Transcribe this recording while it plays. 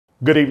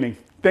Good evening.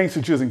 Thanks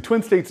for choosing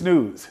Twin States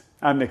News.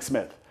 I'm Nick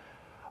Smith.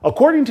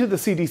 According to the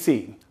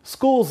CDC,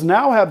 schools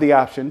now have the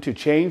option to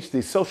change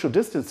the social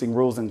distancing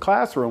rules in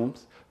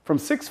classrooms from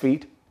 6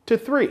 feet to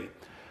 3.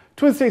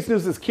 Twin States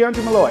News'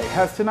 Keaundria Milloy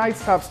has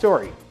tonight's top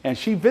story, and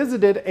she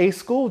visited a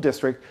school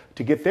district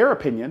to get their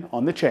opinion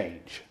on the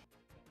change.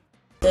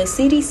 The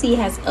CDC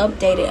has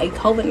updated a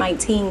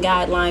COVID-19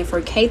 guideline for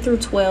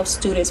K-12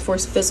 students for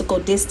physical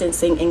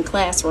distancing in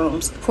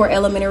classrooms. For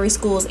elementary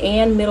schools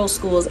and middle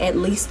schools, at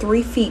least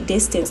 3 feet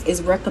distance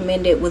is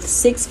recommended, with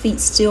 6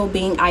 feet still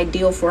being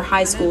ideal for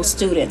high school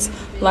students.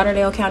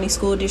 Lauderdale County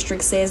School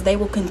District says they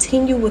will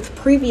continue with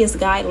previous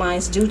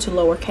guidelines due to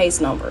lower case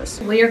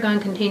numbers. We are going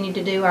to continue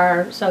to do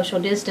our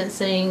social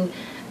distancing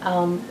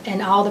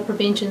and all the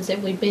preventions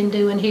that we've been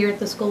doing here at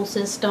the school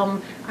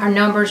system. Our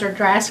numbers are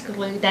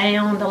drastically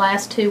down the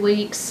last 2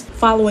 weeks.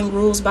 Following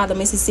rules by the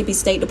Mississippi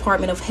State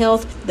Department of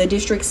Health, the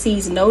district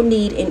sees no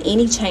need in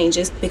any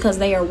changes because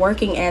they are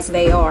working as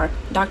they are.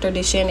 Dr.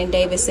 DeShannon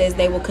Davis says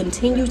they will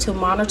continue to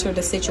monitor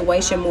the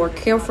situation more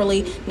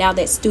carefully now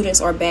that students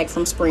are back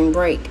from spring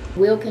break.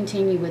 We'll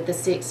continue with the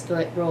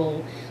 6-foot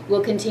rule.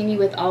 We'll continue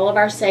with all of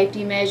our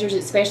safety measures,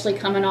 especially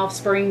coming off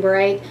spring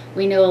break.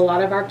 We know a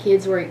lot of our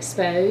kids were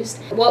exposed.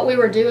 What we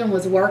were doing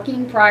was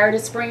working prior to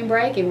spring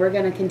break, and we're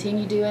going to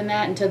continue doing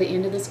that until the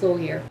end of the school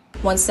year.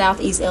 One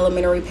Southeast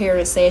Elementary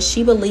parent says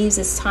she believes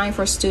it's time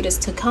for students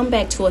to come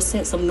back to a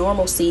sense of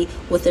normalcy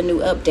with the new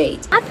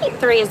update. I think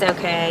 3 is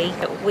okay.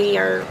 We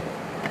are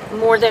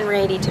more than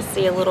ready to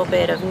see a little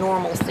bit of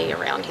normalcy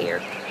around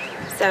here.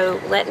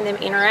 So letting them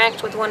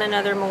interact with one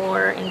another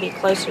more and be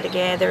closer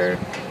together,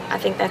 I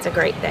think that's a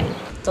great thing.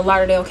 The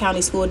Lauderdale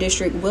County School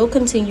District will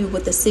continue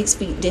with the 6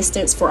 feet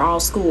distance for all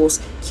schools.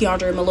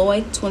 Keaundria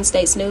Milloy, Twin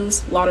States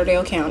News,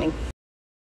 Lauderdale County.